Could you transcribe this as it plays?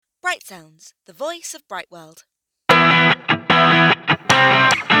Bright Sounds, the voice of Bright World.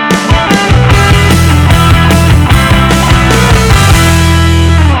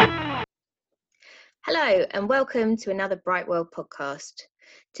 Hello and welcome to another Bright World podcast.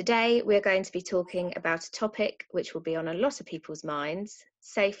 Today we're going to be talking about a topic which will be on a lot of people's minds: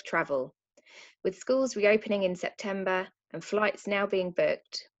 safe travel. With schools reopening in September and flights now being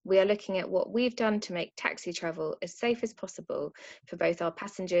booked, we are looking at what we've done to make taxi travel as safe as possible for both our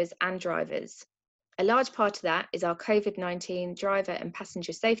passengers and drivers. A large part of that is our COVID-19 driver and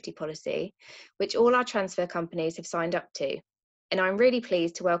passenger safety policy, which all our transfer companies have signed up to. And I'm really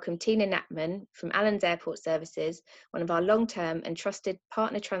pleased to welcome Tina Knapman from Allen's Airport Services, one of our long-term and trusted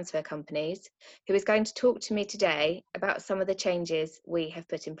partner transfer companies, who is going to talk to me today about some of the changes we have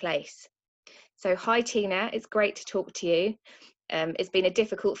put in place. So hi Tina, it's great to talk to you. It's been a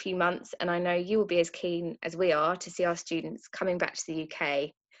difficult few months and I know you will be as keen as we are to see our students coming back to the UK.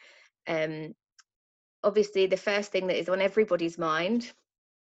 Obviously the first thing that is on everybody's mind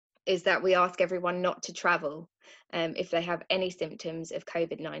is that we ask everyone not to travel if they have any symptoms of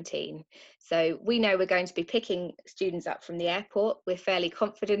COVID-19. So we know we're going to be picking students up from the airport. We're fairly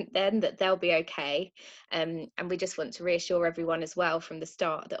confident then that they'll be okay. And we just want to reassure everyone as well from the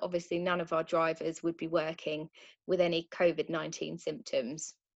start that obviously none of our drivers would be working with any COVID-19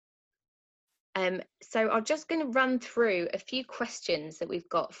 symptoms. So I'm just going to run through a few questions that we've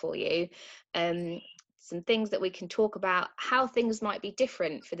got for you. Some things that we can talk about, how things might be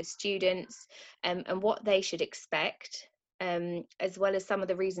different for the students and what they should expect, as well as some of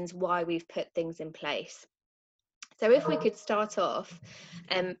the reasons why we've put things in place. So if we could start off,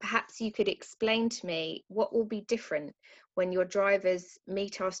 perhaps you could explain to me what will be different when your drivers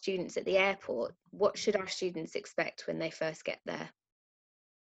meet our students at the airport. What should our students expect when they first get there?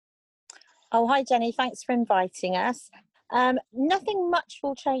 Oh, hi Jenny, thanks for inviting us. Nothing much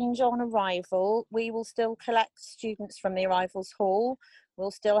will change on arrival. We will still collect students from the arrivals hall.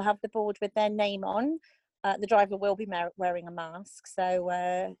 We'll still have the board with their name on. The driver will be wearing a mask,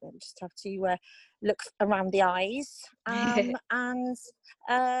 so just have to look around the eyes. And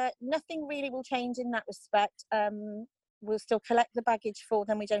nothing really will change in that respect. We'll still collect the baggage for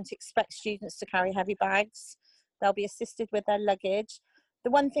them. We don't expect students to carry heavy bags. They'll be assisted with their luggage. The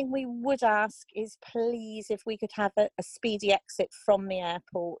one thing we would ask is please if we could have a speedy exit from the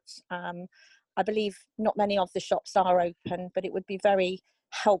airport. I believe not many of the shops are open, but it would be very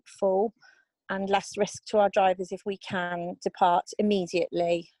helpful and less risk to our drivers if we can depart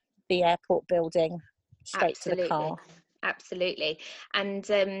immediately the airport building straight to the car. Absolutely. And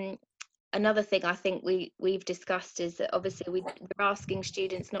another thing I think we've discussed is that obviously we're asking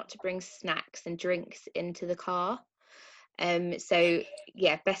students not to bring snacks and drinks into the car. So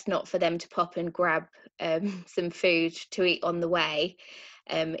yeah, best not for them to pop and grab some food to eat on the way.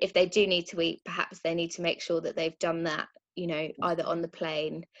 If they do need to eat, perhaps they need to make sure that they've done that, you know, either on the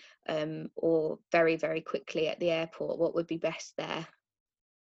plane or very, very quickly at the airport. What would be best there?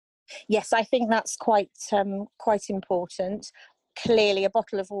 Yes, I think that's quite important. Clearly, a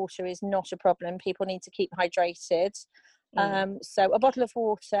bottle of water is not a problem. People need to keep hydrated. So a bottle of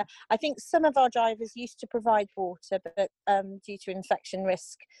water. I think some of our drivers used to provide water, but due to infection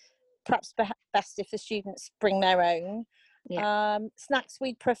risk, perhaps best if the students bring their own. Snacks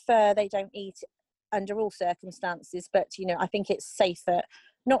we'd prefer they don't eat under all circumstances, but you know, I think it's safer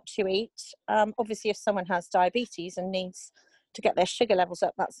not to eat. Obviously if someone has diabetes and needs to get their sugar levels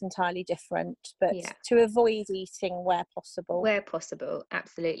up, that's entirely different, but to avoid eating where possible,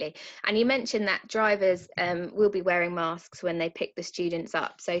 absolutely. And you mentioned that drivers will be wearing masks when they pick the students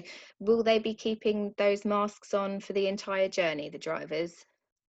up, so will they be keeping those masks on for the entire journey, the drivers?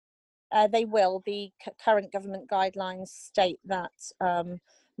 They will. The current government guidelines state that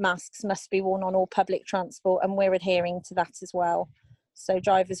masks must be worn on all public transport, and we're adhering to that as well, so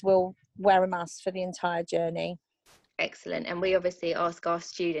drivers will wear a mask for the entire journey. Excellent. And we obviously ask our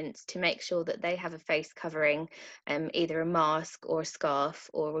students to make sure that they have a face covering, either a mask or a scarf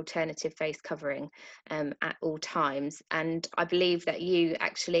or alternative face covering at all times. And I believe that you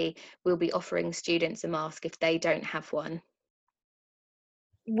actually will be offering students a mask if they don't have one.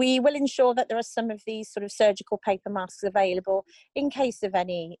 We will ensure that there are some of these sort of surgical paper masks available in case of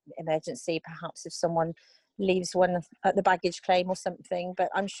any emergency, perhaps if someone leaves one at the baggage claim or something, but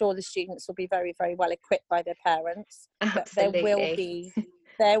I'm sure the students will be very, very well equipped by their parents. Absolutely. But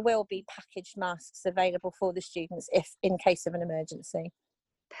there will be packaged masks available for the students if in case of an emergency.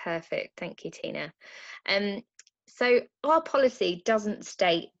 Perfect. Thank you, Tina. So our policy doesn't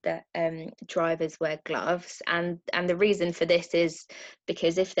state that drivers wear gloves, and the reason for this is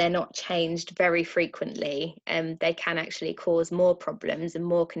because if they're not changed very frequently, they can actually cause more problems and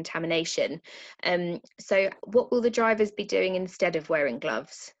more contamination. So what will the drivers be doing instead of wearing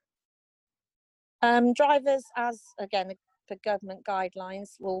gloves? Drivers, as again for government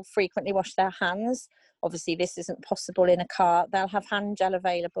guidelines, will frequently wash their hands. Obviously, this isn't possible in a car. They'll have hand gel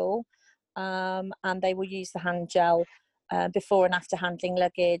available, and they will use the hand gel before and after handling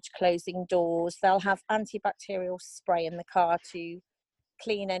luggage, closing doors. They'll have antibacterial spray in the car to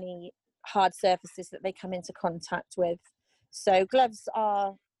clean any hard surfaces that they come into contact with. So gloves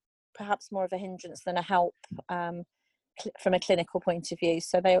are perhaps more of a hindrance than a help from a clinical point of view.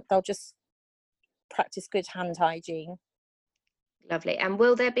 So they'll just practice good hand hygiene. Lovely. And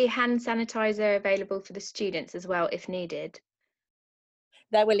will there be hand sanitizer available for the students as well if needed?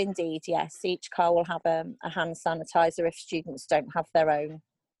 There will indeed, yes. Each car will have a hand sanitizer if students don't have their own.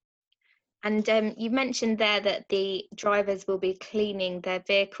 And you mentioned there that the drivers will be cleaning their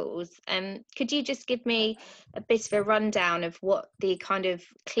vehicles. Could you just give me a bit of a rundown of what the kind of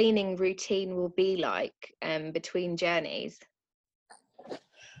cleaning routine will be like between journeys?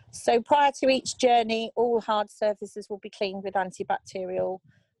 So prior to each journey, all hard surfaces will be cleaned with antibacterial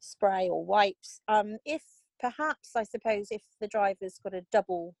spray or wipes. If perhaps, I suppose, if the driver's got a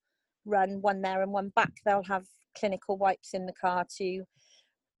double run, one there and one back, they'll have clinical wipes in the car to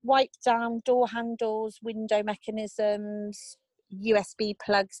wipe down door handles, window mechanisms, USB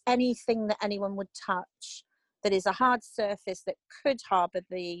plugs, anything that anyone would touch that is a hard surface that could harbour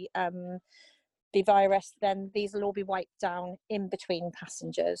the virus, then these will all be wiped down in between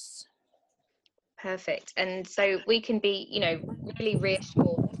passengers. Perfect. And so we can be, really reassured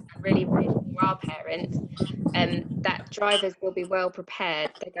and really reassure our parents that drivers will be well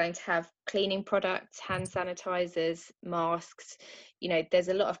prepared. They're going to have cleaning products, hand sanitizers, masks. There's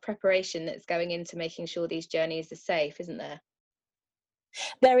a lot of preparation that's going into making sure these journeys are safe, isn't there?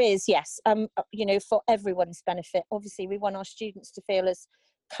 There is, yes. For everyone's benefit. Obviously, we want our students to feel as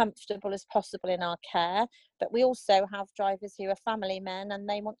comfortable as possible in our care, but we also have drivers who are family men and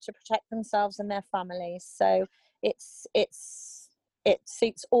they want to protect themselves and their families. So it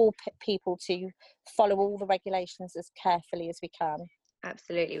suits all people to follow all the regulations as carefully as we can.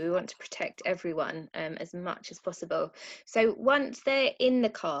 Absolutely. We want to protect everyone as much as possible. So once they're in the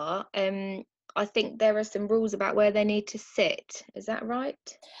car, I think there are some rules about where they need to sit. Is that right?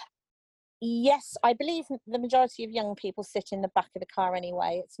 Yes, I believe the majority of young people sit in the back of the car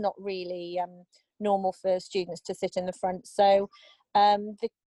anyway. It's not really normal for students to sit in the front. So the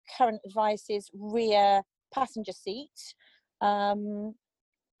current advice is rear passenger seat, and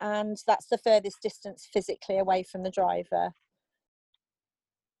that's the furthest distance physically away from the driver.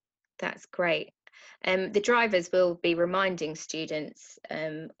 That's great. The drivers will be reminding students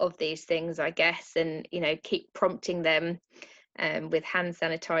of these things, I guess, and keep prompting them with hand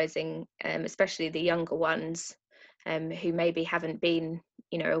sanitizing, especially the younger ones who maybe haven't been,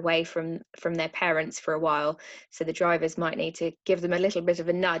 away from their parents for a while. So the drivers might need to give them a little bit of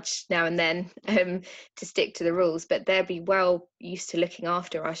a nudge now and then to stick to the rules. But they'll be well used to looking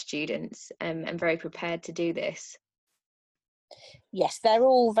after our students and very prepared to do this. Yes, they're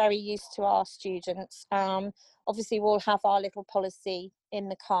all very used to our students. Obviously, we'll have our little policy in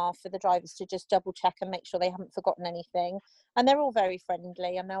the car for the drivers to just double check and make sure they haven't forgotten anything. And they're all very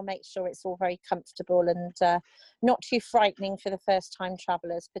friendly and they'll make sure it's all very comfortable and not too frightening for the first time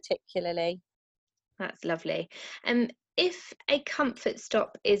travellers particularly. That's lovely. If a comfort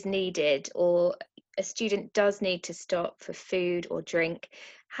stop is needed or a student does need to stop for food or drink,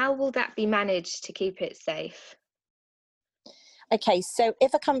 how will that be managed to keep it safe? Okay, so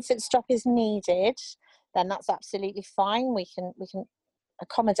if a comfort stop is needed, then that's absolutely fine. We can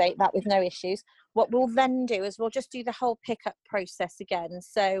accommodate that with no issues. What we'll then do is we'll just do the whole pickup process again.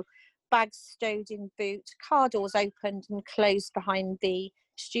 So bags stowed in boot, car doors opened and closed behind the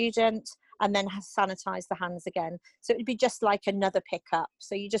student, and then sanitize the hands again. So it would be just like another pickup.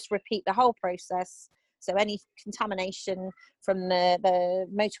 So you just repeat the whole process. So any contamination from the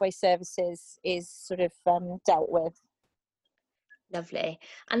motorway services is sort of dealt with. Lovely.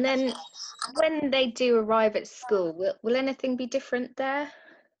 And then when they do arrive at school, will anything be different there?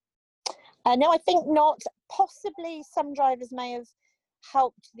 No, I think not. Possibly some drivers may have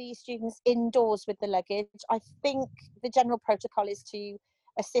helped the students indoors with the luggage. I think the general protocol is to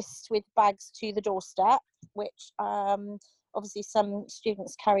assist with bags to the doorstep, which obviously some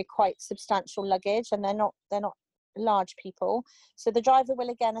students carry quite substantial luggage and they're not large people. So the driver will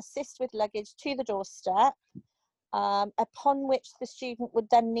again assist with luggage to the doorstep, upon which the student would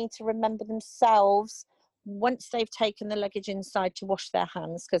then need to remember themselves once they've taken the luggage inside, to wash their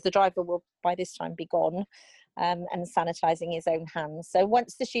hands, because the driver will by this time be gone, and sanitising his own hands. So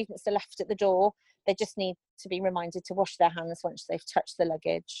once the students are left at the door, they just need to be reminded to wash their hands once they've touched the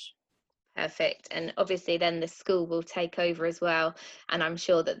luggage. Perfect. And obviously then the school will take over as well, and I'm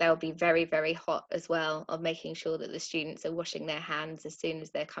sure that they'll be very, very hot as well of making sure that the students are washing their hands as soon as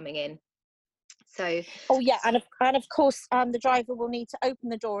they're coming in. So Oh yeah, and of course the driver will need to open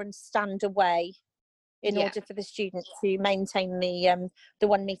the door and stand away in yeah, order for the student to maintain the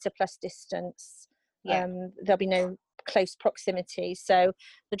 1 metre plus distance. yeah, There'll be no close proximity, so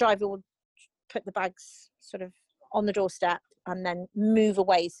the driver will put the bags sort of on the doorstep and then move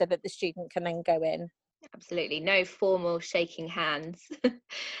away so that the student can then go in. absolutely. No formal shaking hands.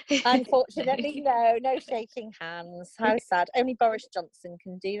 Unfortunately, no shaking hands. How sad. Only Boris Johnson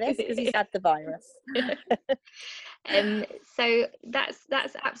can do this because he's had the virus. So that's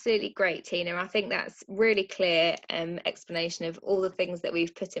absolutely great, Tina. I think that's really clear explanation of all the things that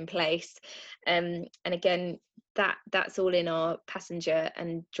we've put in place. And again, that's all in our passenger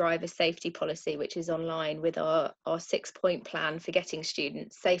and driver safety policy, which is online with our 6-point plan for getting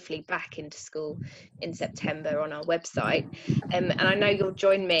students safely back into school in September on our website. And I know you'll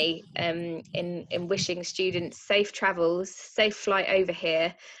join me in wishing students safe travels, safe flight over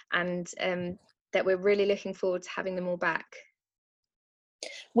here, and that we're really looking forward to having them all back.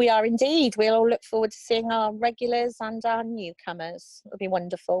 We are indeed. We'll all look forward to seeing our regulars and our newcomers. It'll be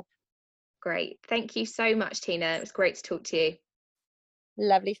wonderful. Great. Thank you so much, Tina. It was great to talk to you.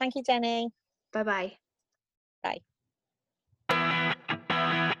 Lovely. Thank you, Jenny. Bye-bye. Bye.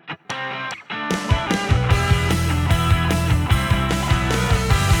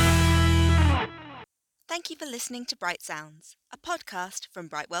 Thank you for listening to Bright Sounds, a podcast from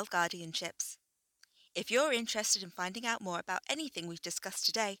Brightwell Guardianships. If you're interested in finding out more about anything we've discussed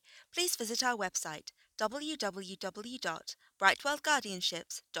today, please visit our website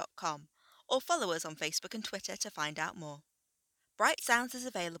www.brightwellguardianships.com or follow us on Facebook and Twitter to find out more. Bright Sounds is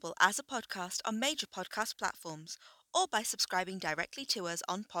available as a podcast on major podcast platforms or by subscribing directly to us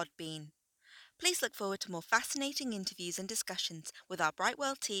on Podbean. Please look forward to more fascinating interviews and discussions with our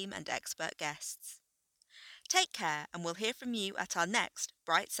Brightwell team and expert guests. Take care, and we'll hear from you at our next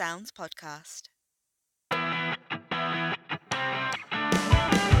Bright Sounds podcast.